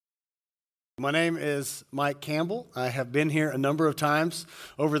My name is Mike Campbell. I have been here a number of times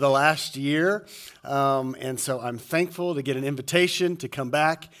over the last year, and so I'm thankful to get an invitation to come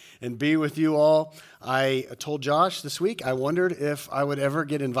back and be with you all. I told Josh this week I wondered if I would ever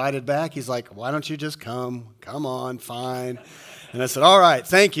get invited back. He's like, why don't you just come? Come on, fine. And I said, all right,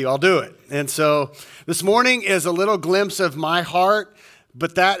 thank you, I'll do it. And so this morning is a little glimpse of my heart,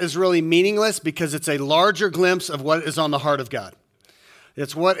 but that is really meaningless because it's a larger glimpse of what is on the heart of God.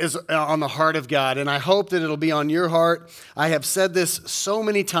 It's what is on the heart of God, and I hope that it'll be on your heart. I have said this so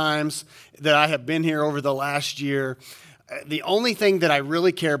many times that I have been here over the last year. The only thing that I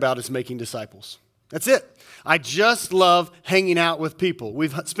really care about is making disciples. That's it. I just love hanging out with people.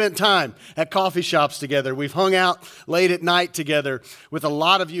 We've spent time at coffee shops together. We've hung out late at night together with a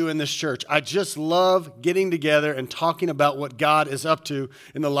lot of you in this church. I just love getting together and talking about what God is up to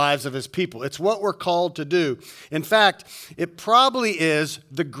in the lives of his people. It's what we're called to do. In fact, it probably is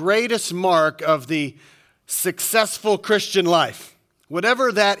the greatest mark of the successful Christian life.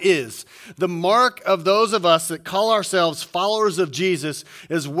 Whatever that is, the mark of those of us that call ourselves followers of Jesus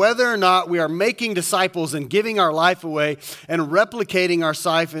is whether or not we are making disciples and giving our life away and replicating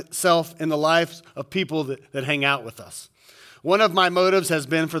ourselves in the lives of people that hang out with us. One of my motives has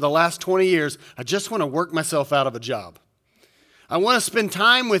been for the last 20 years, I just want to work myself out of a job. I want to spend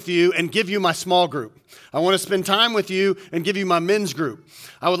time with you and give you my small group. I want to spend time with you and give you my men's group.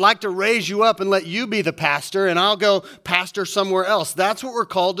 I would like to raise you up and let you be the pastor, and I'll go pastor somewhere else. That's what we're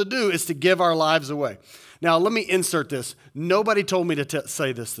called to do, is to give our lives away. Now, let me insert this. Nobody told me to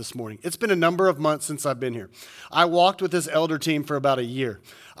say this morning. It's been a number of months since I've been here. I walked with this elder team for about a year.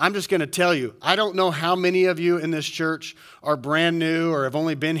 I'm just going to tell you, I don't know how many of you in this church are brand new or have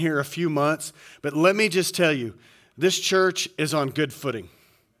only been here a few months, but let me just tell you, this church is on good footing.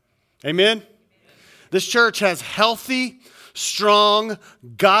 Amen? This church has healthy, strong,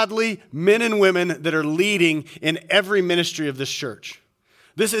 godly men and women that are leading in every ministry of this church.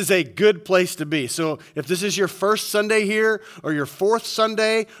 This is a good place to be. So if this is your first Sunday here, or your fourth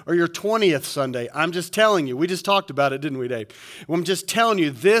Sunday, or your 20th Sunday, I'm just telling you, we just talked about it, didn't we, Dave? I'm just telling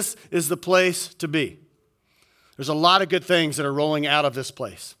you, this is the place to be. There's a lot of good things that are rolling out of this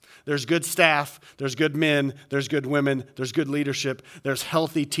place. There's good staff, there's good men, there's good women, there's good leadership, there's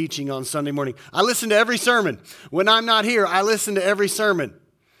healthy teaching on Sunday morning. I listen to every sermon. When I'm not here, I listen to every sermon.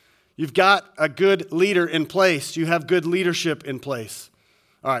 You've got a good leader in place. You have good leadership in place.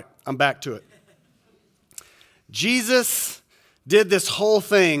 All right, I'm back to it. Jesus did this whole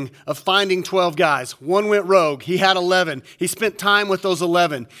thing of finding 12 guys. One went rogue. He had 11. He spent time with those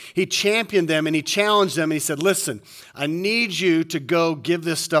 11. He championed them and he challenged them and he said, listen, I need you to go give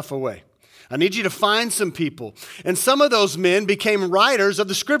this stuff away. I need you to find some people. And some of those men became writers of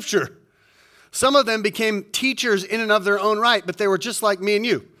the scripture. Some of them became teachers in and of their own right, but they were just like me and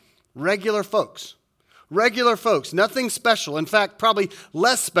you, regular folks. Regular folks, nothing special. In fact, probably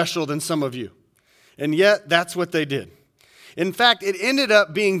less special than some of you. And yet, that's what they did. In fact, it ended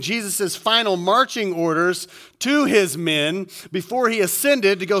up being Jesus' final marching orders to his men before he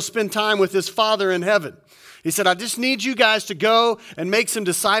ascended to go spend time with his Father in heaven. He said, I just need you guys to go and make some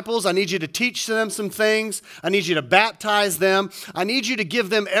disciples. I need you to teach them some things. I need you to baptize them. I need you to give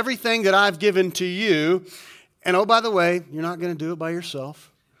them everything that I've given to you. And oh, by the way, you're not going to do it by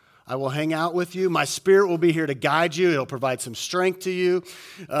yourself. I will hang out with you. My Spirit will be here to guide you. It'll provide some strength to you.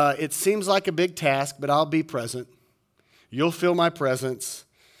 It seems like a big task, but I'll be present. You'll feel my presence.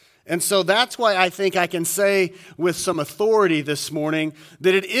 And so that's why I think I can say with some authority this morning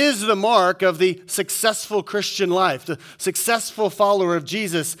that it is the mark of the successful Christian life. The successful follower of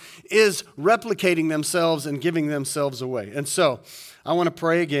Jesus is replicating themselves and giving themselves away. And so I want to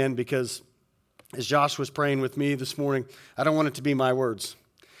pray again because as Josh was praying with me this morning, I don't want it to be my words.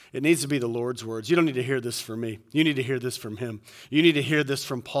 It needs to be the Lord's words. You don't need to hear this from me. You need to hear this from him. You need to hear this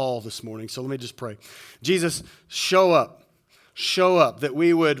from Paul this morning. So let me just pray. Jesus, show up. Show up, that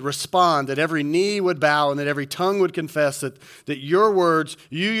we would respond, that every knee would bow and that every tongue would confess that your words,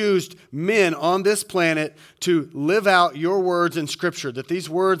 you used men on this planet to live out your words in Scripture, that these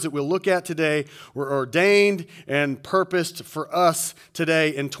words that we'll look at today were ordained and purposed for us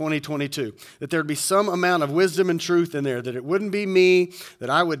today in 2022, that there would be some amount of wisdom and truth in there, that it wouldn't be me, that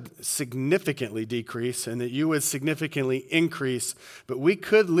I would significantly decrease and that you would significantly increase, but we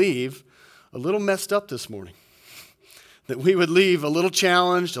could leave a little messed up this morning. That we would leave a little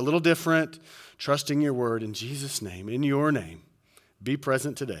challenged, a little different, trusting your word in Jesus' name, in your name. Be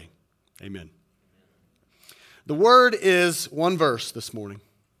present today. Amen. The word is one verse this morning,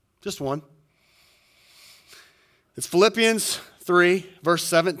 just one. It's Philippians 3, verse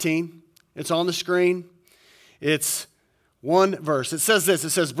 17. It's on the screen. It's One verse. It says this. It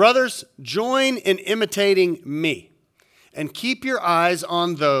says, brothers, join in imitating me and keep your eyes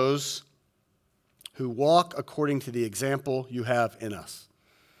on those who walk according to the example you have in us.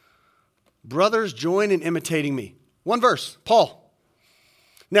 Brothers, join in imitating me. One verse, Paul.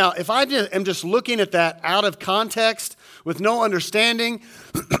 Now, if I am just looking at that out of context with no understanding,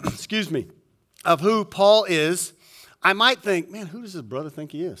 excuse me, of who Paul is, I might think, man, who does this brother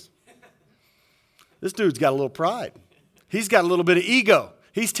think he is? This dude's got a little pride. He's got a little bit of ego.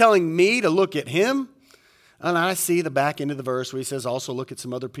 He's telling me to look at him. And I see the back end of the verse where he says, also look at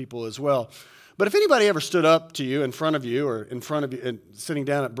some other people as well. But if anybody ever stood up to you in front of you or in front of you and sitting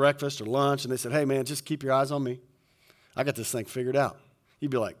down at breakfast or lunch and they said, hey, man, just keep your eyes on me. I got this thing figured out.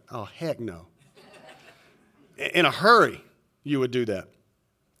 You'd be like, oh, heck no. In a hurry, you would do that.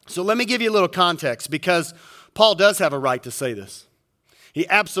 So let me give you a little context because Paul does have a right to say this. He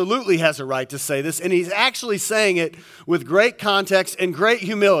absolutely has a right to say this, and he's actually saying it with great context and great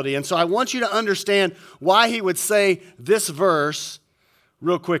humility. And so I want you to understand why he would say this verse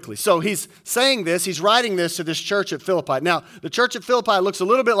real quickly. So he's saying this, he's writing this to this church at Philippi. Now, the church at Philippi looks a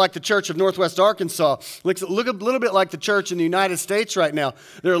little bit like the church of Northwest Arkansas, looks a little bit like the church in the United States right now.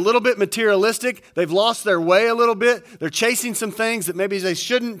 They're a little bit materialistic. They've lost their way a little bit. They're chasing some things that maybe they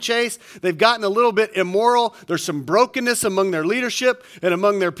shouldn't chase. They've gotten a little bit immoral. There's some brokenness among their leadership and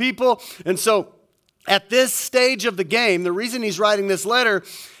among their people. And so at this stage of the game, the reason he's writing this letter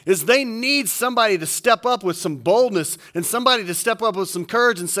is they need somebody to step up with some boldness and somebody to step up with some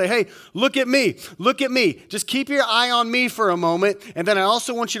courage and say, hey, look at me, look at me. Just keep your eye on me for a moment. And then I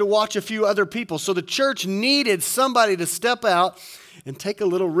also want you to watch a few other people. So the church needed somebody to step out and take a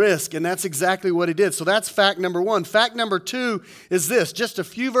little risk. And that's exactly what he did. So that's fact number one. Fact number two is this. Just a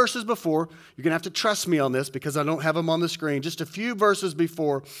few verses before, you're going to have to trust me on this because I don't have them on the screen. Just a few verses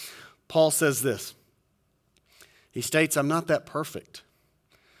before, Paul says this. He states, I'm not that perfect.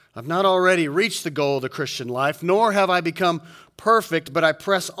 I've not already reached the goal of the Christian life, nor have I become perfect, but I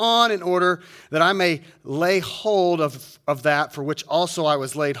press on in order that I may lay hold of that for which also I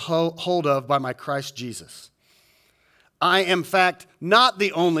was laid hold of by my Christ Jesus. I am, in fact, not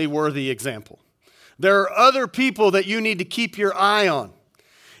the only worthy example. There are other people that you need to keep your eye on.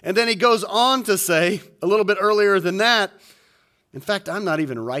 And then he goes on to say, a little bit earlier than that, in fact, I'm not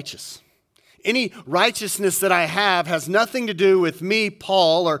even righteous. Any righteousness that I have has nothing to do with me,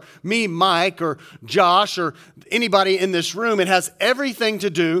 Paul, or me, Mike, or Josh, or anybody in this room. It has everything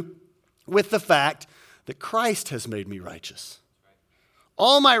to do with the fact that Christ has made me righteous.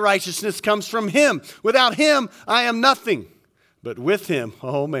 All my righteousness comes from him. Without him, I am nothing. But with him,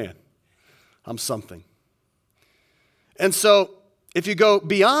 oh man, I'm something. And so, if you go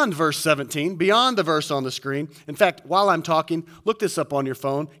beyond verse 17, beyond the verse on the screen, in fact, while I'm talking, look this up on your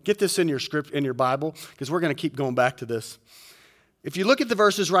phone. Get this in your script, in your Bible, because we're going to keep going back to this. If you look at the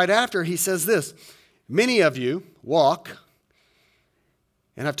verses right after, he says this, many of you walk,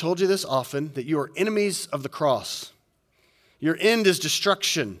 and I've told you this often, that you are enemies of the cross. Your end is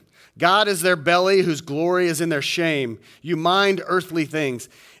destruction. God is their belly, whose glory is in their shame. You mind earthly things.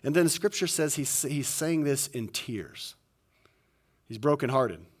 And then the scripture says he's saying this in tears. He's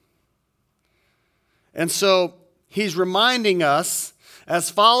brokenhearted. And so he's reminding us as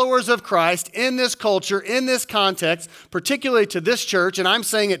followers of Christ in this culture, in this context, particularly to this church, and I'm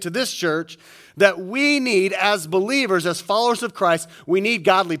saying it to this church, that we need as believers, as followers of Christ, we need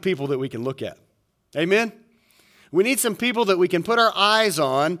godly people that we can look at. Amen? We need some people that we can put our eyes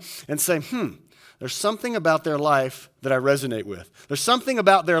on and say, there's something about their life that I resonate with. There's something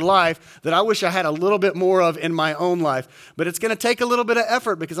about their life that I wish I had a little bit more of in my own life. But it's going to take a little bit of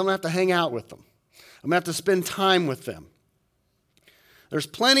effort because I'm going to have to hang out with them. I'm going to have to spend time with them. There's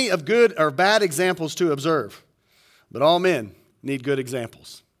plenty of good or bad examples to observe. But all men need good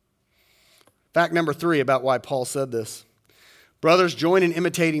examples. Fact number 3 about why Paul said this. Brothers, join in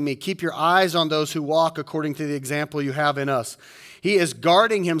imitating me. Keep your eyes on those who walk according to the example you have in us. He is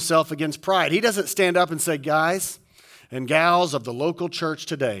guarding himself against pride. He doesn't stand up and say, guys and gals of the local church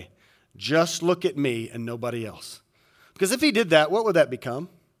today, just look at me and nobody else. Because if he did that, what would that become?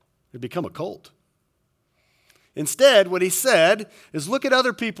 It'd become a cult. Instead, what he said is look at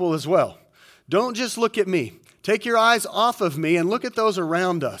other people as well. Don't just look at me. Take your eyes off of me and look at those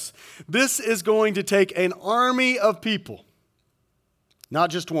around us. This is going to take an army of people. Not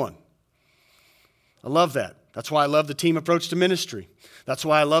just one. I love that. That's why I love the team approach to ministry. That's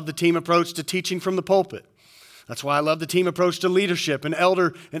why I love the team approach to teaching from the pulpit. That's why I love the team approach to leadership and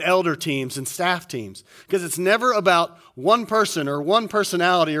elder teams and staff teams. Because it's never about one person or one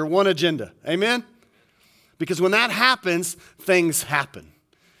personality or one agenda. Amen? Because when that happens, things happen.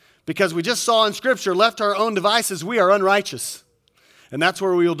 Because we just saw in Scripture, left to our own devices, we are unrighteous. And that's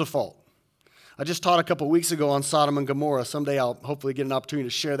where we will default. I just taught a couple weeks ago on Sodom and Gomorrah. Someday I'll hopefully get an opportunity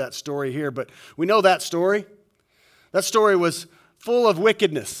to share that story here. But we know that story. That story was full of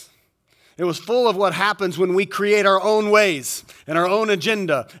wickedness. It was full of what happens when we create our own ways and our own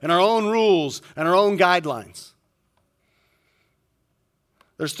agenda and our own rules and our own guidelines.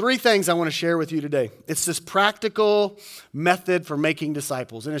 There's three things I want to share with you today. It's this practical method for making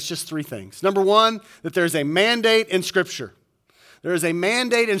disciples, and it's just three things. Number one, that there's a mandate in Scripture. There is a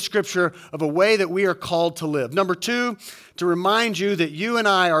mandate in Scripture of a way that we are called to live. Number two, to remind you that you and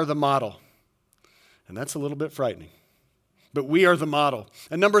I are the model. And that's a little bit frightening. But we are the model.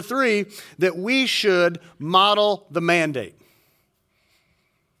 And number three, that we should model the mandate.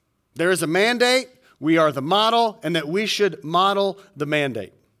 There is a mandate, we are the model, and that we should model the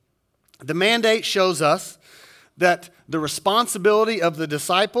mandate. The mandate shows us that the responsibility of the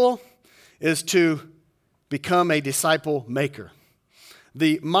disciple is to become a disciple maker.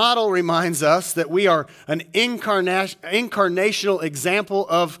 The model reminds us that we are an incarnational example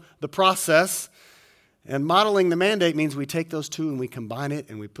of the process. And modeling the mandate means we take those two and we combine it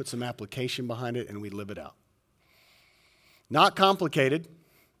and we put some application behind it and we live it out. Not complicated,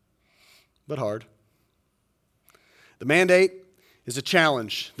 but hard. The mandate is a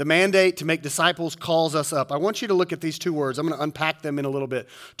challenge. The mandate to make disciples calls us up. I want you to look at these two words. I'm going to unpack them in a little bit.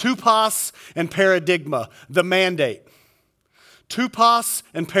 Tupos and paradigma, the mandate. Tupos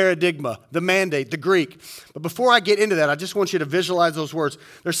and paradigma, the mandate, the Greek. But before I get into that, I just want you to visualize those words.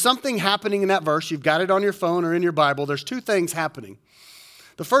 There's something happening in that verse. You've got it on your phone or in your Bible. There's two things happening.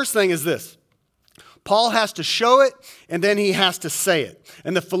 The first thing is this. Paul has to show it, and then he has to say it.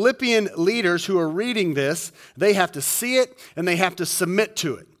 And the Philippian leaders who are reading this, they have to see it, and they have to submit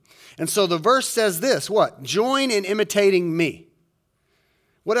to it. And so the verse says this, what? Join in imitating me.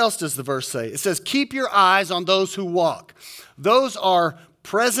 What else does the verse say? It says, keep your eyes on those who walk. Those are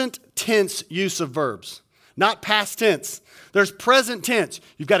present tense use of verbs, not past tense. There's present tense.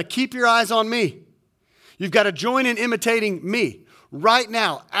 You've got to keep your eyes on me. You've got to join in imitating me right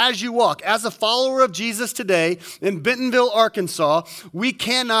now as you walk. As a follower of Jesus today in Bentonville, Arkansas, we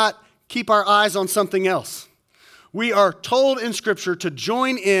cannot keep our eyes on something else. We are told in Scripture to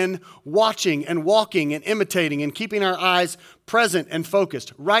join in watching and walking and imitating and keeping our eyes present and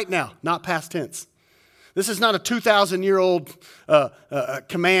focused right now, not past tense. This is not a 2,000-year-old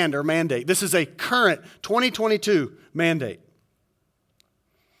command or mandate. This is a current 2022 mandate.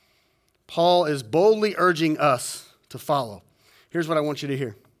 Paul is boldly urging us to follow. Here's what I want you to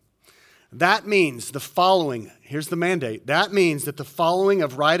hear. That means the following, here's the mandate. That means that the following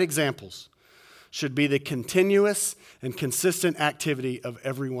of right examples should be the continuous and consistent activity of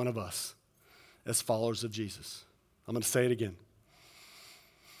every one of us as followers of Jesus. I'm going to say it again.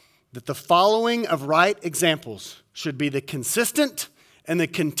 That the following of right examples should be the consistent and the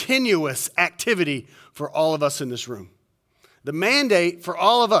continuous activity for all of us in this room. The mandate for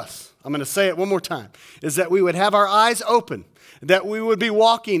all of us, I'm going to say it one more time, is that we would have our eyes open, that we would be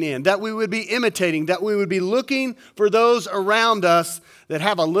walking in, that we would be imitating, that we would be looking for those around us that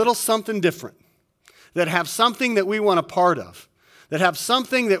have a little something different, that have something that we want a part of, that have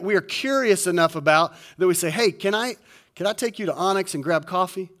something that we are curious enough about that we say, hey, can I take you to Onyx and grab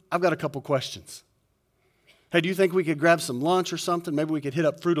coffee? I've got a couple questions. Hey, do you think we could grab some lunch or something? Maybe we could hit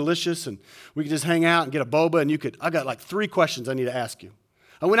up Fruitalicious and we could just hang out and get a boba and I got like 3 questions I need to ask you.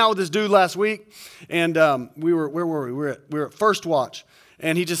 I went out with this dude last week and where were we? We were at First Watch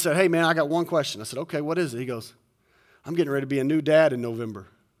and he just said, hey man, I got one question. I said, okay, what is it? He goes, I'm getting ready to be a new dad in November.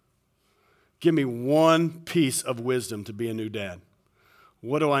 Give me one piece of wisdom to be a new dad.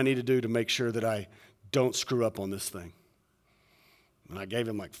 What do I need to do to make sure that I don't screw up on this thing? And I gave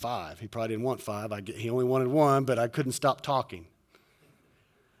him like 5. He probably didn't want 5. He only wanted 1, but I couldn't stop talking.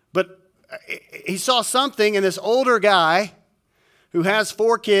 But he saw something in this older guy who has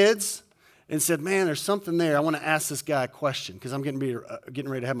 4 kids and said, man, there's something there. I want to ask this guy a question because I'm getting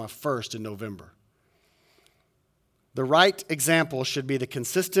ready to have my first in November. The right example should be the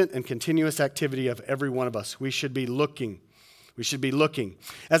consistent and continuous activity of every one of us. We should be looking. We should be looking.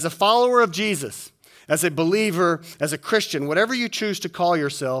 As a follower of Jesus, as a believer, as a Christian, whatever you choose to call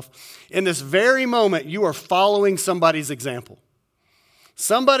yourself, in this very moment, you are following somebody's example.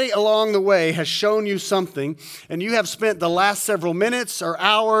 Somebody along the way has shown you something, and you have spent the last several minutes or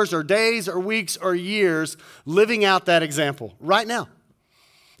hours or days or weeks or years living out that example right now.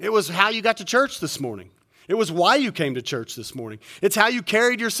 It was how you got to church this morning. It was why you came to church this morning. It's how you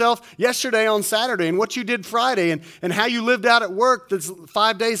carried yourself yesterday on Saturday and what you did Friday and how you lived out at work that's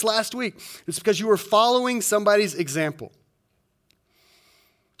 5 days last week. It's because you were following somebody's example.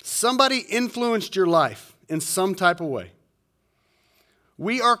 Somebody influenced your life in some type of way.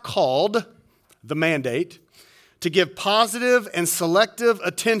 We are called, the mandate, to give positive and selective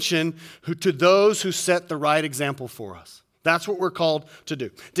attention to those who set the right example for us. That's what we're called to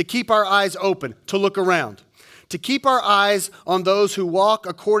do. To keep our eyes open, to look around. To keep our eyes on those who walk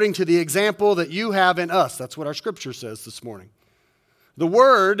according to the example that you have in us. That's what our scripture says this morning. The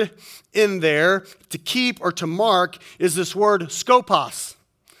word in there, to keep or to mark, is this word skopos.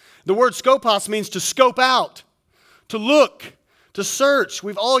 The word skopos means to scope out, to look, to search.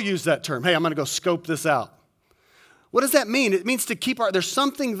 We've all used that term. Hey, I'm going to go scope this out. What does that mean? It means to keep there's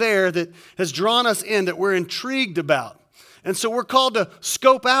something there that has drawn us in that we're intrigued about. And so we're called to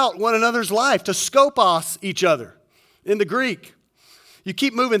scope out one another's life, to skopos each other in the Greek. You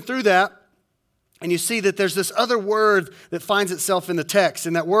keep moving through that, and you see that there's this other word that finds itself in the text,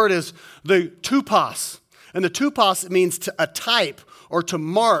 and that word is the tupos. And the tupos means a type or to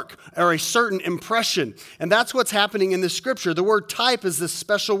mark or a certain impression. And that's what's happening in this scripture. The word type is this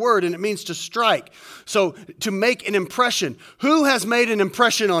special word, and it means to strike. So to make an impression. Who has made an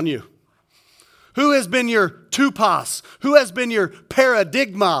impression on you? Who has been your tupos? Who has been your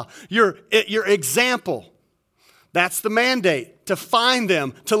paradigma, your example? That's the mandate, to find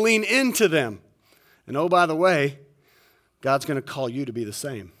them, to lean into them. And oh, by the way, God's going to call you to be the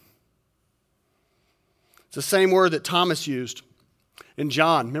same. It's the same word that Thomas used in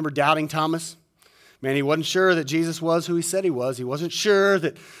John. Remember doubting Thomas? Man, he wasn't sure that Jesus was who he said he was. He wasn't sure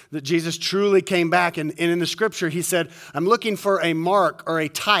that Jesus truly came back. And in the scripture, he said, I'm looking for a mark or a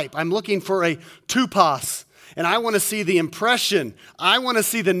type. I'm looking for a tupos. And I want to see the impression. I want to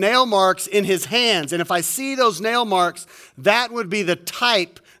see the nail marks in his hands. And if I see those nail marks, that would be the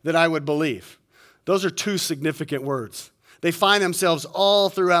type that I would believe. Those are two significant words. They find themselves all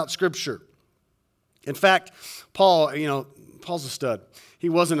throughout Scripture. In fact, Paul's a stud. He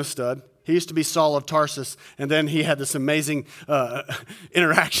wasn't a stud. He used to be Saul of Tarsus, and then he had this amazing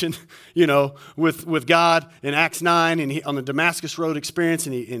interaction, with God in Acts 9, and on the Damascus Road experience,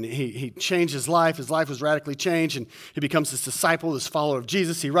 and he changed his life. His life was radically changed, and he becomes this disciple, this follower of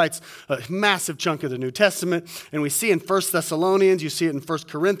Jesus. He writes a massive chunk of the New Testament, and we see in 1 Thessalonians, you see it in 1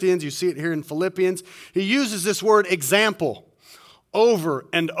 Corinthians, you see it here in Philippians. He uses this word example over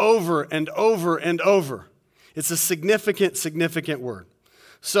and over and over and over. It's a significant word.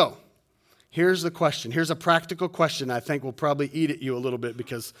 So, here's the question. Here's a practical question I think will probably eat at you a little bit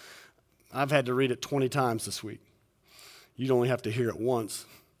because I've had to read it 20 times this week. You'd only have to hear it once.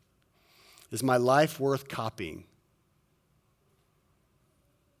 Is my life worth copying?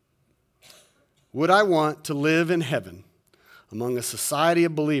 Would I want to live in heaven among a society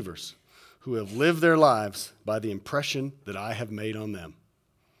of believers who have lived their lives by the impression that I have made on them?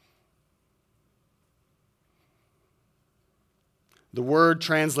 The word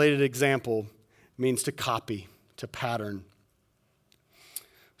translated example means to copy, to pattern.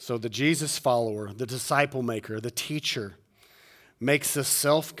 So the Jesus follower, the disciple maker, the teacher makes a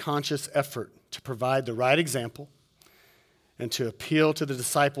self-conscious effort to provide the right example and to appeal to the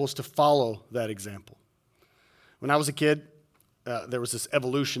disciples to follow that example. When I was a kid, there was this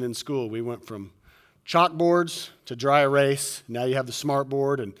evolution in school. We went from chalkboards to dry erase. Now you have the smart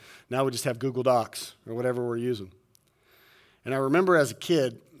board, and now we just have Google Docs or whatever we're using. And I remember as a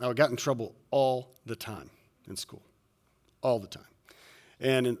kid, I got in trouble all the time in school, all the time.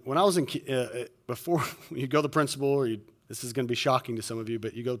 And when I was before you go to the principal, or this is going to be shocking to some of you,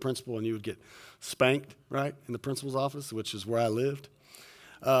 but you go to the principal and you would get spanked, right, in the principal's office, which is where I lived.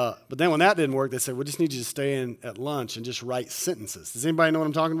 But then when that didn't work, they said, we just need you to stay in at lunch and just write sentences. Does anybody know what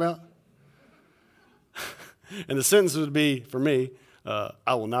I'm talking about? And the sentence would be, for me,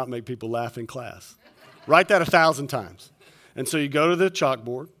 I will not make people laugh in class. Write that 1,000 times. And so you go to the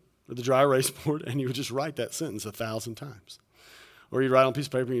chalkboard or the dry erase board and you would just write that sentence 1,000 times. Or you'd write on a piece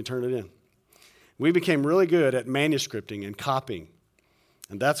of paper and you turn it in. We became really good at manuscripting and copying.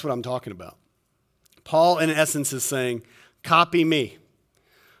 And that's what I'm talking about. Paul, in essence, is saying, copy me.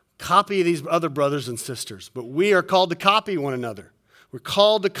 Copy these other brothers and sisters. But we are called to copy one another. We're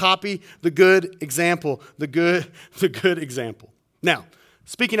called to copy the good example. The good example. Now,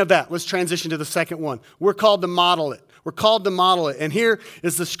 speaking of that, let's transition to the second one. We're called to model it. We're called to model it. And here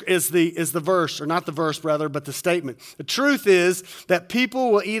is the verse, or not the verse, rather, but the statement. The truth is that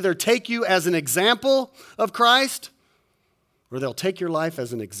people will either take you as an example of Christ, or they'll take your life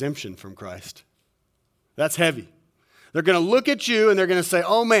as an exemption from Christ. That's heavy. They're going to look at you and they're going to say,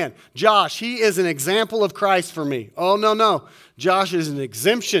 oh man, Josh, he is an example of Christ for me. Oh, no. Josh is an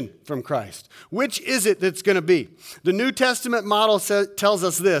exemption from Christ. Which is it that's going to be? The New Testament model tells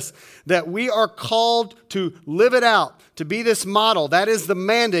us this, that we are called to live it out, to be this model. That is the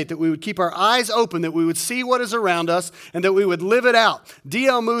mandate, that we would keep our eyes open, that we would see what is around us, and that we would live it out.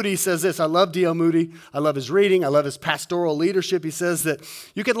 D.L. Moody says this. I love D.L. Moody. I love his reading. I love his pastoral leadership. He says that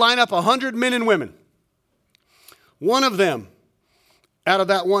you could line up 100 men and women. One of them out of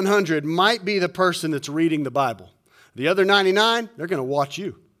that 100 might be the person that's reading the Bible. The other 99, they're going to watch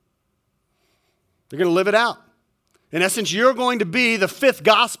you. They're going to live it out. In essence, you're going to be the fifth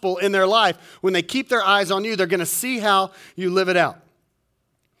gospel in their life. When they keep their eyes on you, they're going to see how you live it out.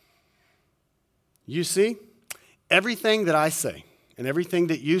 You see, everything that I say and everything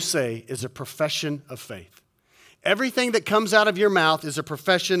that you say is a profession of faith. Everything that comes out of your mouth is a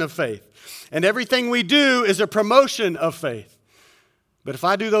profession of faith. And everything we do is a promotion of faith. But if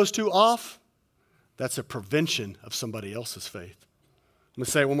I do those two off, that's a prevention of somebody else's faith. I'm going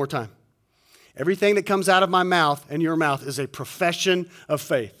to say it one more time. Everything that comes out of my mouth and your mouth is a profession of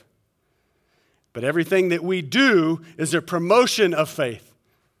faith. But everything that we do is a promotion of faith.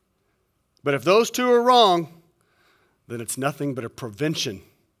 But if those two are wrong, then it's nothing but a prevention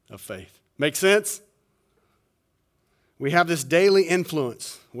of faith. Make sense? We have this daily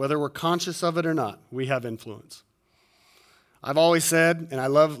influence. Whether we're conscious of it or not, we have influence. I've always said, and I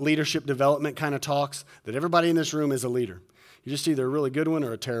love leadership development kind of talks, that everybody in this room is a leader. You're just either a really good one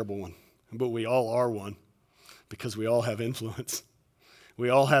or a terrible one. But we all are one because we all have influence. We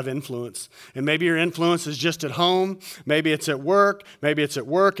all have influence. And maybe your influence is just at home. Maybe it's at work. Maybe it's at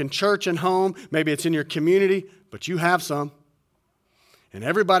work and church and home. Maybe it's in your community. But you have some. And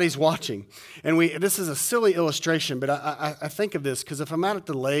everybody's watching. And this is a silly illustration, but I think of this because if I'm out at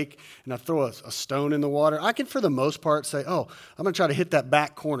the lake and I throw a stone in the water, I can, for the most part, say, oh, I'm going to try to hit that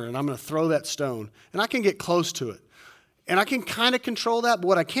back corner and I'm going to throw that stone. And I can get close to it. And I can kind of control that, but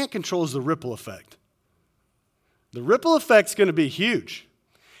what I can't control is the ripple effect. The ripple effect's going to be huge.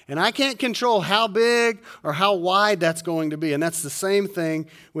 And I can't control how big or how wide that's going to be. And that's the same thing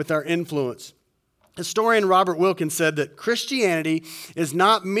with our influence. Historian Robert Wilkins said that Christianity is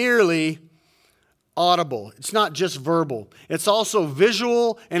not merely audible. It's not just verbal. It's also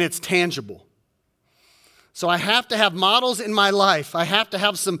visual and it's tangible. So I have to have models in my life. I have to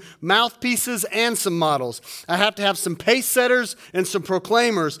have some mouthpieces and some models. I have to have some pace setters and some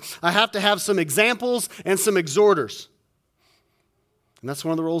proclaimers. I have to have some examples and some exhorters. And that's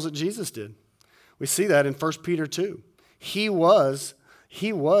one of the roles that Jesus did. We see that in 1 Peter 2. He was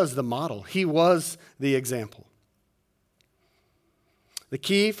the model. He was the example. The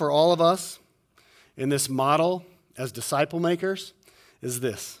key for all of us in this model as disciple makers is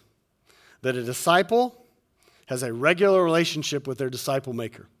this, that a disciple has a regular relationship with their disciple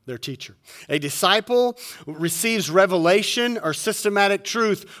maker, their teacher. A disciple receives revelation or systematic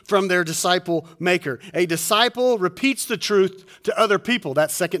truth from their disciple maker. A disciple repeats the truth to other people.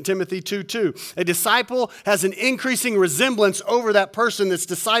 That's 2 Timothy 2:2. A disciple has an increasing resemblance over that person that's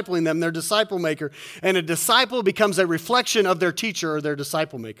discipling them, their disciple maker. And a disciple becomes a reflection of their teacher or their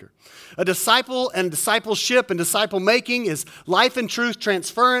disciple maker. A disciple and discipleship and disciple making is life and truth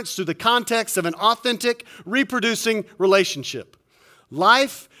transference through the context of an authentic, reproducing relationship.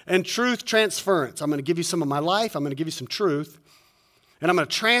 Life and truth transference. I'm going to give you some of my life. I'm going to give you some truth. And I'm going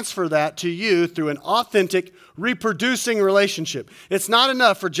to transfer that to you through an authentic, reproducing relationship. It's not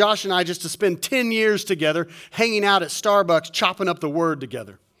enough for Josh and I just to spend 10 years together hanging out at Starbucks, chopping up the word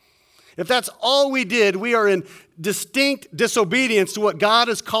together. If that's all we did, we are in distinct disobedience to what God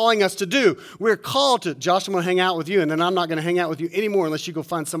is calling us to do. We're called to, Josh, I'm going to hang out with you, and then I'm not going to hang out with you anymore unless you go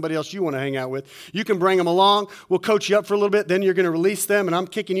find somebody else you want to hang out with. You can bring them along. We'll coach you up for a little bit. Then you're going to release them, and I'm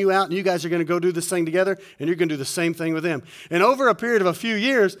kicking you out, and you guys are going to go do this thing together, and you're going to do the same thing with them. And over a period of a few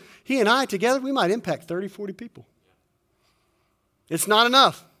years, he and I together, we might impact 30, 40 people. It's not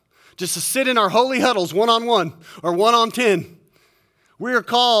enough just to sit in our holy huddles one-on-one or one-on-10. We are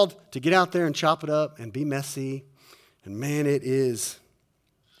called to get out there and chop it up and be messy. And man, it is.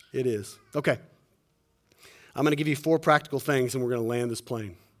 It is. Okay. I'm going to give you 4 practical things and we're going to land this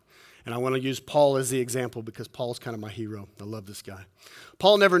plane. And I want to use Paul as the example because Paul's kind of my hero. I love this guy.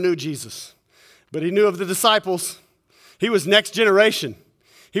 Paul never knew Jesus, but he knew of the disciples. He was next generation.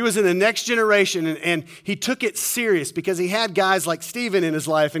 He was in the next generation, and he took it serious because he had guys like Stephen in his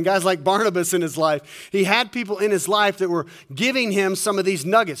life and guys like Barnabas in his life. He had people in his life that were giving him some of these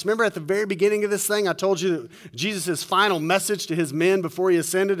nuggets. Remember at the very beginning of this thing, I told you that Jesus' final message to his men before he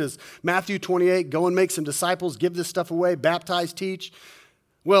ascended is Matthew 28, go and make some disciples, give this stuff away, baptize, teach.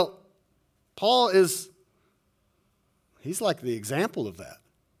 Well, Paul is He's like the example of that.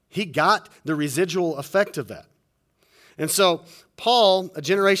 He got the residual effect of that. And so Paul, a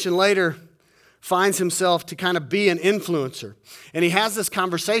generation later, finds himself to kind of be an influencer. And he has this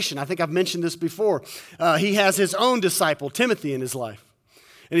conversation. I think I've mentioned this before. He has his own disciple, Timothy, in his life.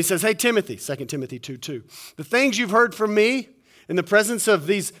 And he says, hey, Timothy, 2 Timothy 2:2, the things you've heard from me in the presence of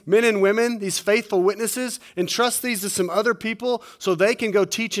these men and women, these faithful witnesses, entrust these to some other people so they can go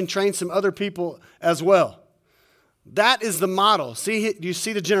teach and train some other people as well. That is the model. See, do you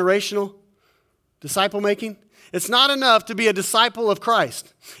see the generational disciple making? It's not enough to be a disciple of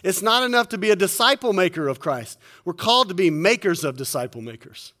Christ. It's not enough to be a disciple maker of Christ. We're called to be makers of disciple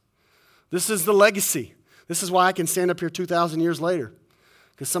makers. This is the legacy. This is why I can stand up here 2,000 years later.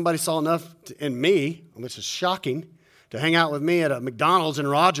 Because somebody saw enough in me, which is shocking, to hang out with me at a McDonald's in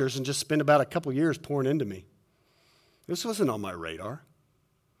Rogers and just spend about a couple years pouring into me. This wasn't on my radar.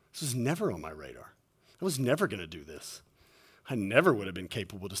 This was never on my radar. I was never going to do this. I never would have been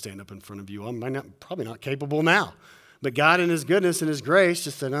capable to stand up in front of you. I'm probably not capable now. But God in his goodness and his grace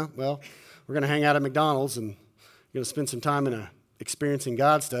just said, oh, well, we're going to hang out at McDonald's and you're going to spend some time in a experiencing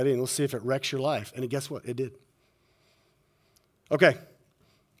God study and we'll see if it wrecks your life. And guess what? It did. Okay.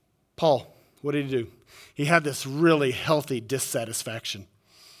 Paul, what did he do? He had this really healthy dissatisfaction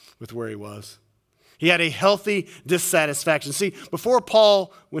with where he was. He had a healthy dissatisfaction. See, before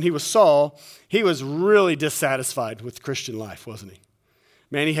Paul, when he was Saul, he was really dissatisfied with Christian life, wasn't he?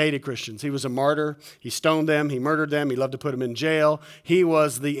 Man, he hated Christians. He was a martyr. He stoned them. He murdered them. He loved to put them in jail. He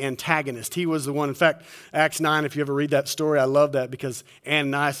was the antagonist. He was the one. In fact, Acts 9, if you ever read that story, I love that because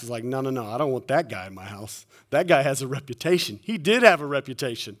Ananias is like, no, I don't want that guy in my house. That guy has a reputation. He did have a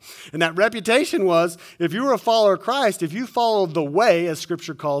reputation. And that reputation was, if you were a follower of Christ, if you followed the way, as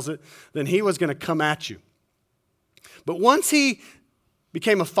Scripture calls it, then he was going to come at you. But once he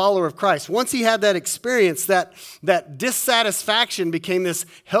became a follower of Christ, once he had that experience, that dissatisfaction became this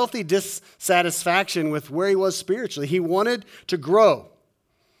healthy dissatisfaction with where he was spiritually. He wanted to grow.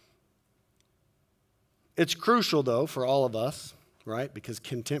 It's crucial, though, for all of us, right? Because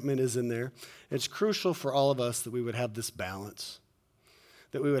contentment is in there. It's crucial for all of us that we would have this balance.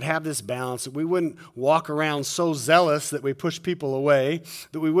 That we would have this balance, that we wouldn't walk around so zealous that we push people away,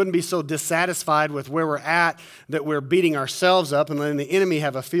 that we wouldn't be so dissatisfied with where we're at that we're beating ourselves up and letting the enemy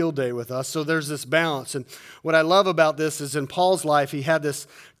have a field day with us. So there's this balance. And what I love about this is in Paul's life, he had this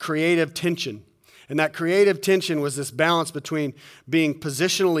creative tension. And that creative tension was this balance between being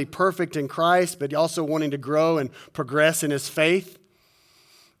positionally perfect in Christ, but also wanting to grow and progress in his faith.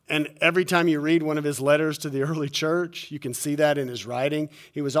 And every time you read one of his letters to the early church, you can see that in his writing.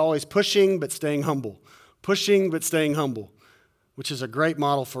 He was always pushing but staying humble. Pushing but staying humble, which is a great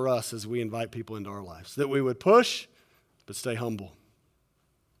model for us as we invite people into our lives. That we would push but stay humble.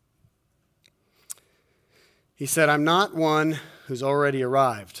 He said, I'm not one who's already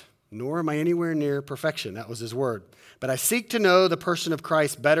arrived, nor am I anywhere near perfection. That was his word. But I seek to know the person of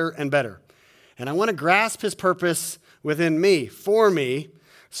Christ better and better. And I want to grasp his purpose within me, for me,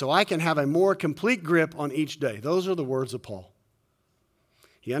 so I can have a more complete grip on each day. Those are the words of Paul.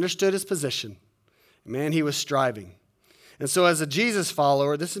 He understood his position. Man, he was striving. And so as a Jesus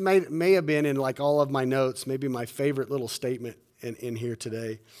follower, this may have been in like all of my notes, maybe my favorite little statement in here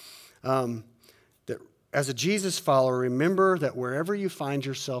today. That as a Jesus follower, remember that wherever you find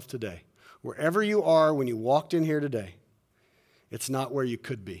yourself today, wherever you are when you walked in here today, it's not where you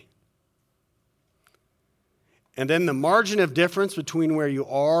could be. And then the margin of difference between where you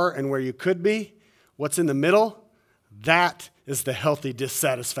are and where you could be, what's in the middle, that is the healthy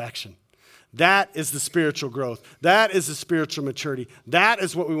dissatisfaction. That is the spiritual growth. That is the spiritual maturity. That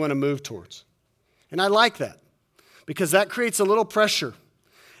is what we want to move towards. And I like that because that creates a little pressure.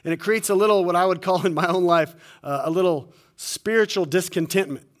 And it creates a little, what I would call in my own life, a little spiritual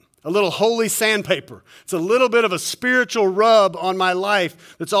discontentment. A little holy sandpaper. It's a little bit of a spiritual rub on my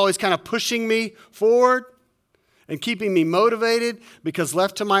life that's always kind of pushing me forward and keeping me motivated, because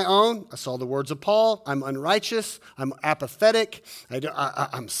left to my own, I saw the words of Paul, I'm unrighteous, I'm apathetic,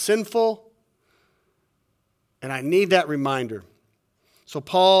 I'm sinful, and I need that reminder. So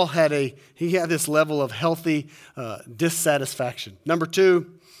Paul had this level of healthy dissatisfaction. Number 2,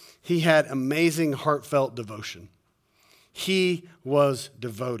 he had amazing heartfelt devotion. He was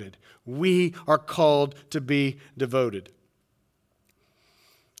devoted. We are called to be devoted.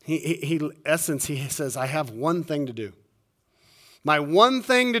 He says, I have one thing to do. My one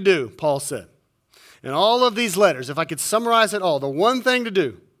thing to do, Paul said. In all of these letters, if I could summarize it all, the one thing to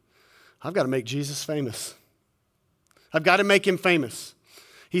do, I've got to make Jesus famous. I've got to make him famous.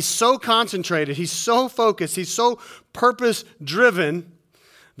 He's so concentrated, he's so focused, he's so purpose-driven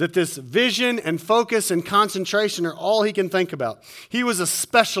that this vision and focus and concentration are all he can think about. He was a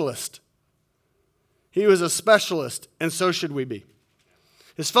specialist. He was a specialist, and so should we be.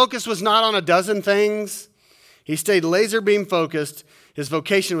 His focus was not on a dozen things. He stayed laser beam focused. His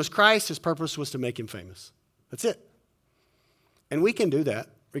vocation was Christ. His purpose was to make him famous. That's it. And we can do that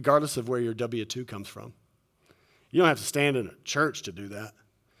regardless of where your W-2 comes from. You don't have to stand in a church to do that.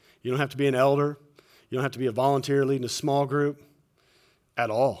 You don't have to be an elder. You don't have to be a volunteer leading a small group at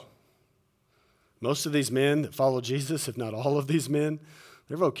all. Most of these men that follow Jesus, if not all of these men,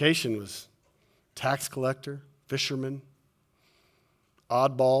 their vocation was tax collector, fisherman,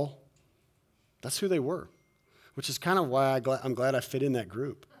 oddball. That's who they were, which is kind of why I'm glad I fit in that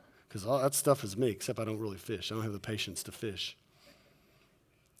group, because all that stuff is me, except I don't really fish. I don't have the patience to fish.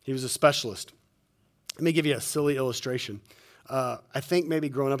 He was a specialist. Let me give you a silly illustration. I think maybe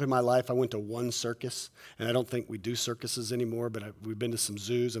growing up in my life, I went to one circus, and I don't think we do circuses anymore, but we've been to some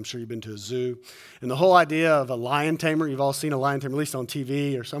zoos. I'm sure you've been to a zoo. And the whole idea of a lion tamer, you've all seen a lion tamer, at least on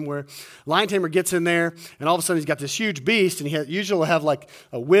TV or somewhere. Lion tamer gets in there, and all of a sudden he's got this huge beast, and he usually will have like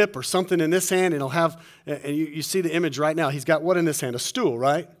a whip or something in this hand, and he'll have, and you see the image right now. He's got what in this hand? A stool,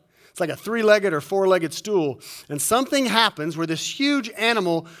 right? It's like a 3-legged or 4-legged stool. And something happens where this huge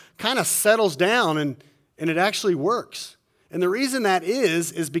animal kind of settles down, and it actually works. And the reason that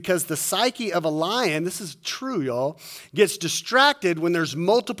is because the psyche of a lion, this is true, y'all, gets distracted when there's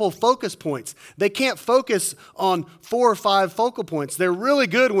multiple focus points. They can't focus on 4 or 5 focal points. They're really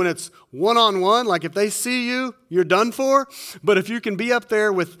good when it's one-on-one, like if they see you, you're done for. But if you can be up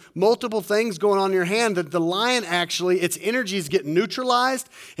there with multiple things going on in your hand, that the lion actually, its energies get neutralized,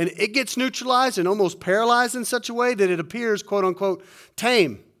 and it gets neutralized and almost paralyzed in such a way that it appears, quote-unquote,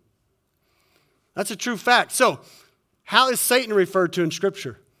 tame. That's a true fact. So, how is Satan referred to in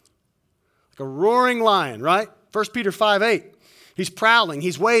Scripture? Like a roaring lion, right? 1 Peter 5:8. He's prowling.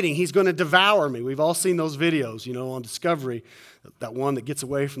 He's waiting. He's going to devour me. We've all seen those videos, on Discovery. That one that gets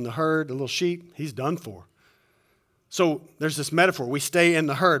away from the herd, the little sheep, he's done for. So there's this metaphor. We stay in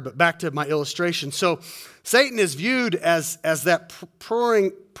the herd. But back to my illustration. So Satan is viewed as that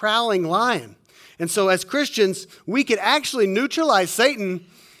prowling lion. And so as Christians, we could actually neutralize Satan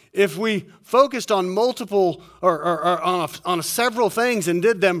if we focused on multiple or on several things and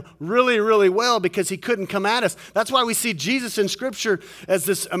did them really, really well, because he couldn't come at us. That's why we see Jesus in Scripture as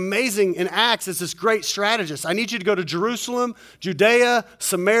this amazing, in Acts, as this great strategist. I need you to go to Jerusalem, Judea,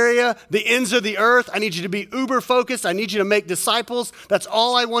 Samaria, the ends of the earth. I need you to be uber focused. I need you to make disciples. That's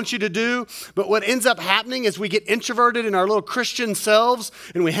all I want you to do. But what ends up happening is we get introverted in our little Christian selves,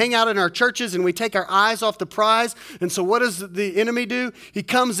 and we hang out in our churches, and we take our eyes off the prize. And so what does the enemy do? He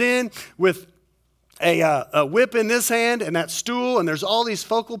comes in with a whip in this hand and that stool, and there's all these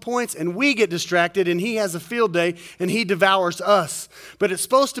focal points, and we get distracted, and he has a field day, and he devours us. But it's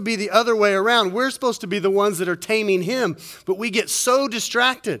supposed to be the other way around. We're supposed to be the ones that are taming him, but we get so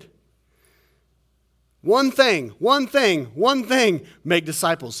distracted. One thing, make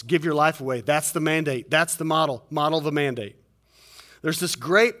disciples, give your life away. That's the mandate. That's the model the mandate. There's this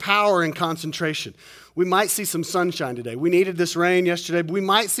great power in concentration. We might see some sunshine today. We needed this rain yesterday, but we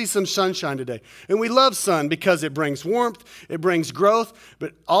might see some sunshine today. And we love sun because it brings warmth, it brings growth.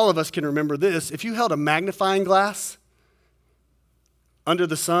 But all of us can remember this. If you held a magnifying glass under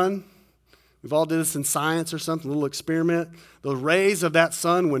the sun, we've all did this in science or something, a little experiment. The rays of that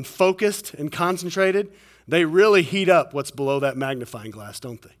sun, when focused and concentrated, they really heat up what's below that magnifying glass,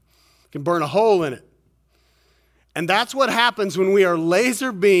 don't they? It can burn a hole in it. And that's what happens when we are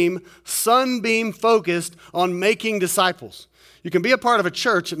laser beam, sunbeam focused on making disciples. You can be a part of a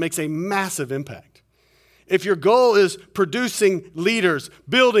church that makes a massive impact. If your goal is producing leaders,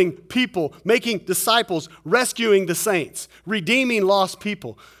 building people, making disciples, rescuing the saints, redeeming lost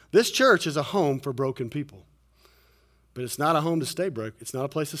people, this church is a home for broken people. But it's not a home to stay broke. It's not a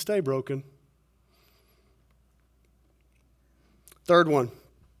place to stay broken. Third one,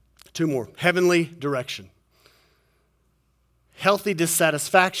 2 more. Heavenly direction. Healthy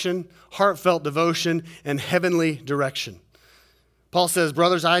dissatisfaction, heartfelt devotion, and heavenly direction. Paul says,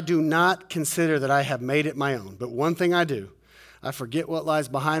 brothers, I do not consider that I have made it my own, but one thing I do, I forget what lies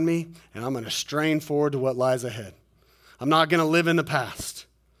behind me, and I'm going to strain forward to what lies ahead. I'm not going to live in the past.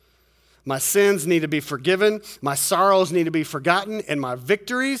 My sins need to be forgiven, my sorrows need to be forgotten, and my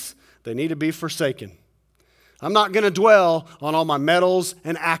victories, they need to be forsaken. I'm not going to dwell on all my medals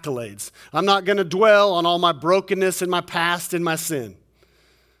and accolades. I'm not going to dwell on all my brokenness and my past and my sin.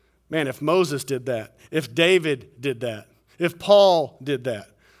 Man, if Moses did that, if David did that, if Paul did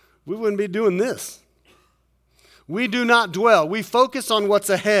that, we wouldn't be doing this. We do not dwell. We focus on what's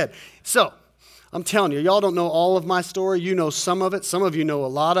ahead. So, I'm telling you, y'all don't know all of my story. You know some of it. Some of you know a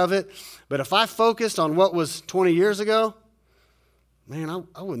lot of it. But if I focused on what was 20 years ago, man,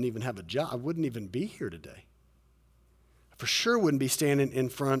 I wouldn't even have a job. I wouldn't even be here today. I for sure wouldn't be standing in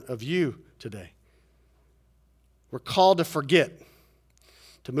front of you today. We're called to forget,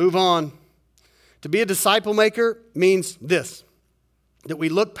 to move on. To be a disciple maker means this, that we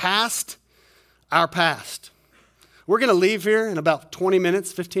look past our past. We're going to leave here in about 20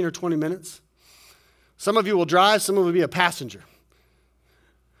 minutes, 15 or 20 minutes. Some of you will drive, some of you will be a passenger.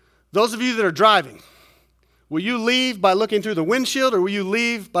 Those of you that are driving, will you leave by looking through the windshield or will you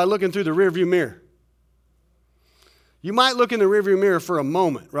leave by looking through the rearview mirror? You might look in the rearview mirror for a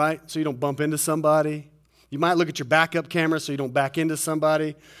moment, right? So you don't bump into somebody. You might look at your backup camera so you don't back into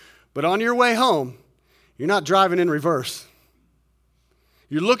somebody. But on your way home, you're not driving in reverse.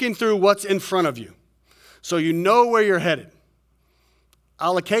 You're looking through what's in front of you so you know where you're headed.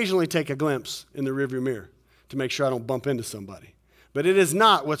 I'll occasionally take a glimpse in the rearview mirror to make sure I don't bump into somebody. But it is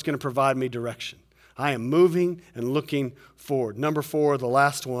not what's going to provide me direction. I am moving and looking forward. Number 4, the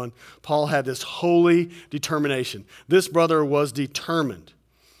last one, Paul had this holy determination. This brother was determined.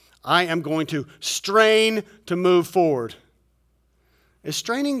 I am going to strain to move forward. Does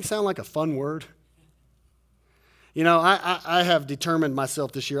straining sound like a fun word? You know, I have determined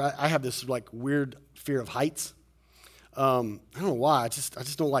myself this year. I have this like weird fear of heights. I don't know why. I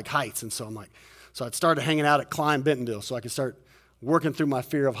just don't like heights. And so I started hanging out at Climb Bentonville so I could start working through my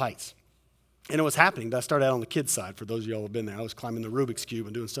fear of heights. And it was happening. I started out on the kids' side, for those of y'all who have been there. I was climbing the Rubik's Cube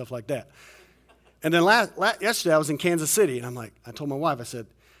and doing stuff like that. And then yesterday I was in Kansas City, and I told my wife, I said,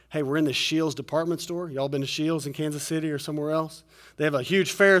 hey, we're in the Shields department store. Y'all been to Shields in Kansas City or somewhere else? They have a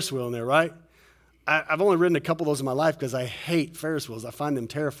huge Ferris wheel in there, right? I've only ridden a couple of those in my life because I hate Ferris wheels. I find them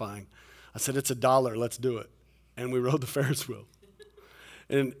terrifying. I said, it's $1. Let's do it. And we rode the Ferris wheel.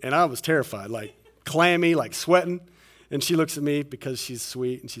 And I was terrified, like clammy, like sweating. And she looks at me because she's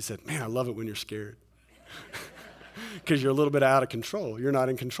sweet, and she said, man, I love it when you're scared. Because you're a little bit out of control. You're not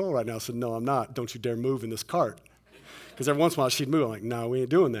in control right now. I said, no, I'm not. Don't you dare move in this cart. Because every once in a while she'd move. I'm like, no, we ain't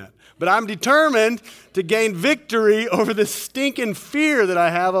doing that. But I'm determined to gain victory over this stinking fear that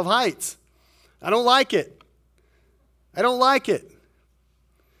I have of heights. I don't like it. I don't like it.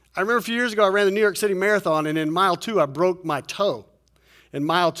 I remember a few years ago I ran the New York City Marathon, and in mile 2 I broke my toe. In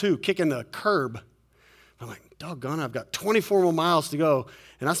mile 2, kicking the curb. I'm like, doggone, I've got 24 more miles to go,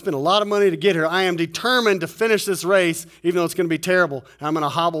 and I spent a lot of money to get here. I am determined to finish this race, even though it's going to be terrible. I'm going to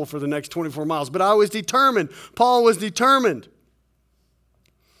hobble for the next 24 miles. But I was determined. Paul was determined.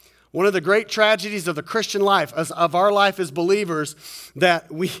 One of the great tragedies of the Christian life, of our life as believers,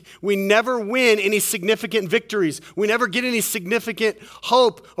 that we never win any significant victories. We never get any significant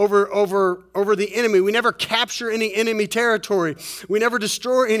hope over the enemy. We never capture any enemy territory. We never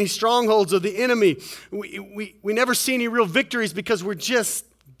destroy any strongholds of the enemy. We never see any real victories because we just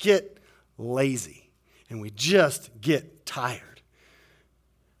get lazy and we just get tired.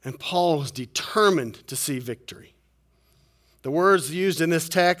 And Paul was determined to see victory. The words used in this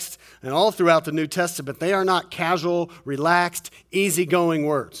text and all throughout the New Testament, they are not casual, relaxed, easygoing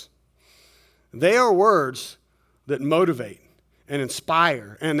words. They are words that motivate and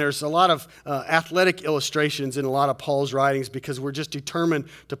inspire. And there's a lot of athletic illustrations in a lot of Paul's writings because we're just determined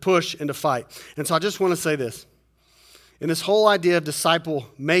to push and to fight. And so I just want to say this. In this whole idea of disciple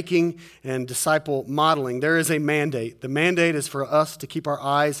making and disciple modeling, there is a mandate. The mandate is for us to keep our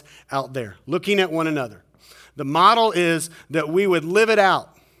eyes out there, looking at one another. The model is that we would live it out.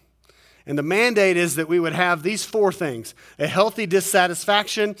 And the mandate is that we would have these 4 things: a healthy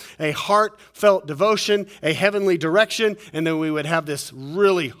dissatisfaction, a heartfelt devotion, a heavenly direction, and then we would have this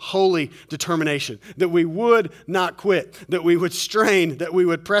really holy determination that we would not quit, that we would strain, that we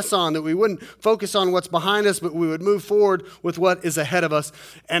would press on, that we wouldn't focus on what's behind us, but we would move forward with what is ahead of us.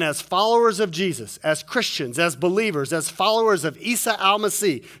 And as followers of Jesus, as Christians, as believers, as followers of Isa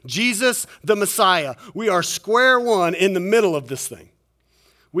al-Masih, Jesus the Messiah, we are square one in the middle of this thing.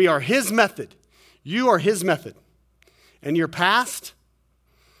 We are his method. You are his method. And your past,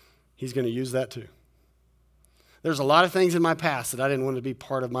 he's going to use that too. There's a lot of things in my past that I didn't want to be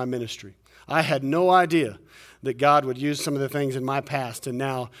part of my ministry. I had no idea that God would use some of the things in my past to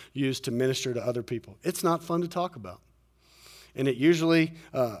now use to minister to other people. It's not fun to talk about. And it usually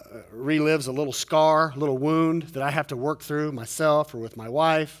relives a little scar, a little wound that I have to work through myself or with my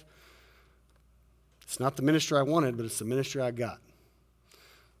wife. It's not the ministry I wanted, but it's the ministry I got.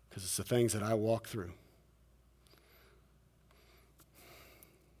 Because it's the things that I walk through.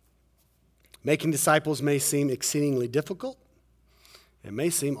 Making disciples may seem exceedingly difficult. It may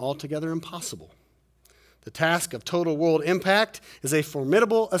seem altogether impossible. The task of total world impact is a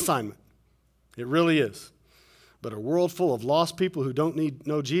formidable assignment. It really is. But a world full of lost people who don't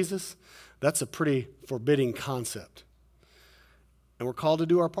know Jesus, that's a pretty forbidding concept. And we're called to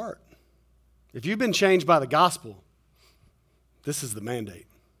do our part. If you've been changed by the gospel, this is the mandate.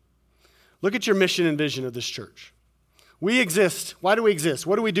 Look at your mission and vision of this church. We exist. Why do we exist?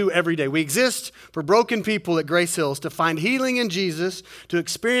 What do we do every day? We exist for broken people at Grace Hills to find healing in Jesus, to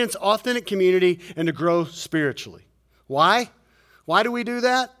experience authentic community, and to grow spiritually. Why? Why do we do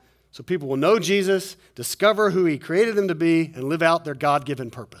that? So people will know Jesus, discover who he created them to be, and live out their God-given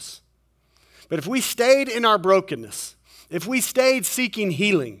purpose. But if we stayed in our brokenness, if we stayed seeking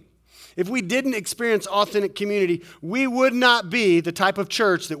healing, if we didn't experience authentic community, we would not be the type of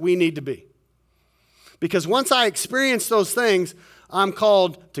church that we need to be. Because once I experience those things, I'm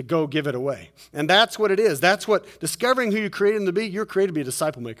called to go give it away. And that's what it is. That's what discovering who you created them to be. You're created to be a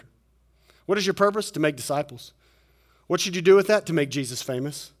disciple maker. What is your purpose? To make disciples. What should you do with that? To make Jesus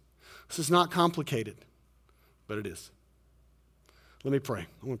famous. This is not complicated, but it is. Let me pray.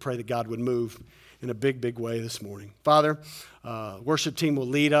 I want to pray that God would move in a big, big way this morning. Father, worship team will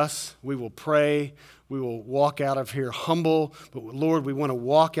lead us. We will pray. We will walk out of here humble. But Lord, we want to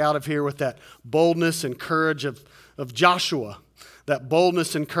walk out of here with that boldness and courage of Joshua, that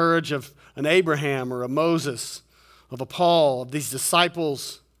boldness and courage of an Abraham or a Moses, of a Paul, of these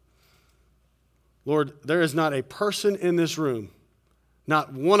disciples. Lord, there is not a person in this room,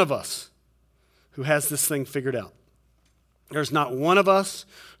 not one of us, who has this thing figured out. There's not one of us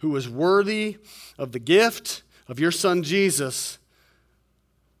who is worthy of the gift of your Son Jesus,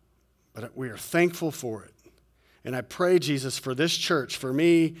 but we are thankful for it. And I pray, Jesus, for this church, for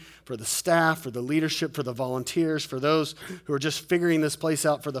me, for the staff, for the leadership, for the volunteers, for those who are just figuring this place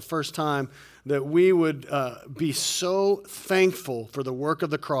out for the first time, that we would be so thankful for the work of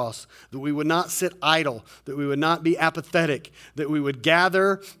the cross, that we would not sit idle, that we would not be apathetic, that we would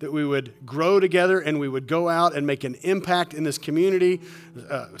gather, that we would grow together, and we would go out and make an impact in this community,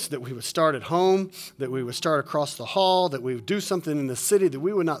 so that we would start at home, that we would start across the hall, that we would do something in the city, that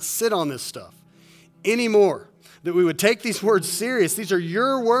we would not sit on this stuff anymore. That we would take these words serious. These are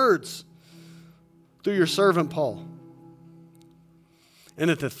your words through your servant Paul.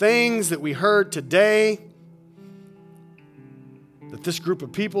 And that the things that we heard today, that this group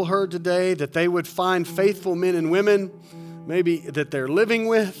of people heard today, that they would find faithful men and women, maybe that they're living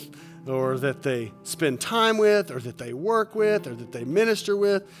with, or that they spend time with, or that they work with, or that they minister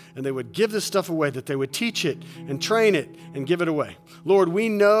with, and they would give this stuff away, that they would teach it and train it and give it away. Lord, we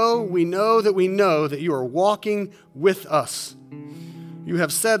know that you are walking with us. You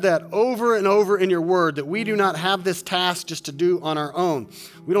have said that over and over in your word, that we do not have this task just to do on our own.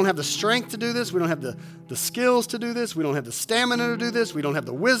 We don't have the strength to do this. We don't have the skills to do this. We don't have the stamina to do this. We don't have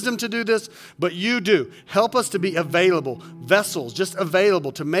the wisdom to do this, but you do. Help us to be available, vessels, just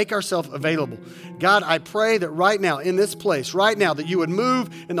available, to make ourselves available. God, I pray that right now, in this place, right now, that you would move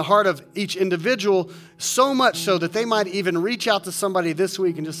in the heart of each individual so much so that they might even reach out to somebody this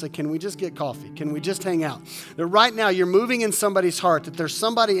week and just say, can we just get coffee? Can we just hang out? That right now you're moving in somebody's heart, that there's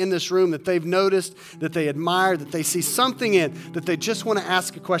somebody in this room that they've noticed, that they admire, that they see something in, that they just want to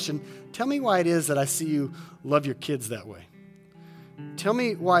ask a question. Tell me why it is that I see you love your kids that way. Tell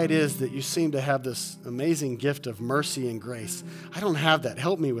me why it is that you seem to have this amazing gift of mercy and grace. I don't have that.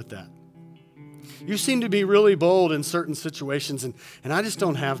 Help me with that. You seem to be really bold in certain situations, and I just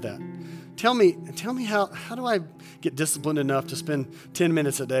don't have that. Tell me how do I get disciplined enough to spend 10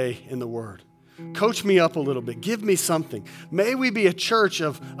 minutes a day in the Word? Coach me up a little bit. Give me something. May we be a church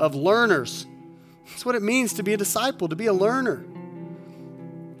of learners. That's what it means to be a disciple, to be a learner.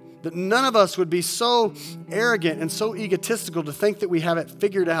 That none of us would be so arrogant and so egotistical to think that we have it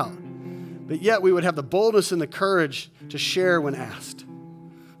figured out. But yet we would have the boldness and the courage to share when asked.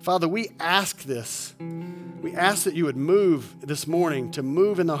 Father, we ask this. We ask that you would move this morning, to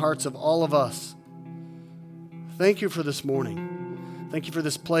move in the hearts of all of us. Thank you for this morning. Thank you for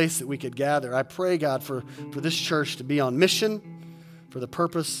this place that we could gather. I pray, God, for this church to be on mission for the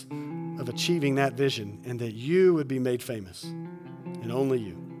purpose of achieving that vision, and that you would be made famous, and only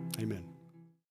you. Amen.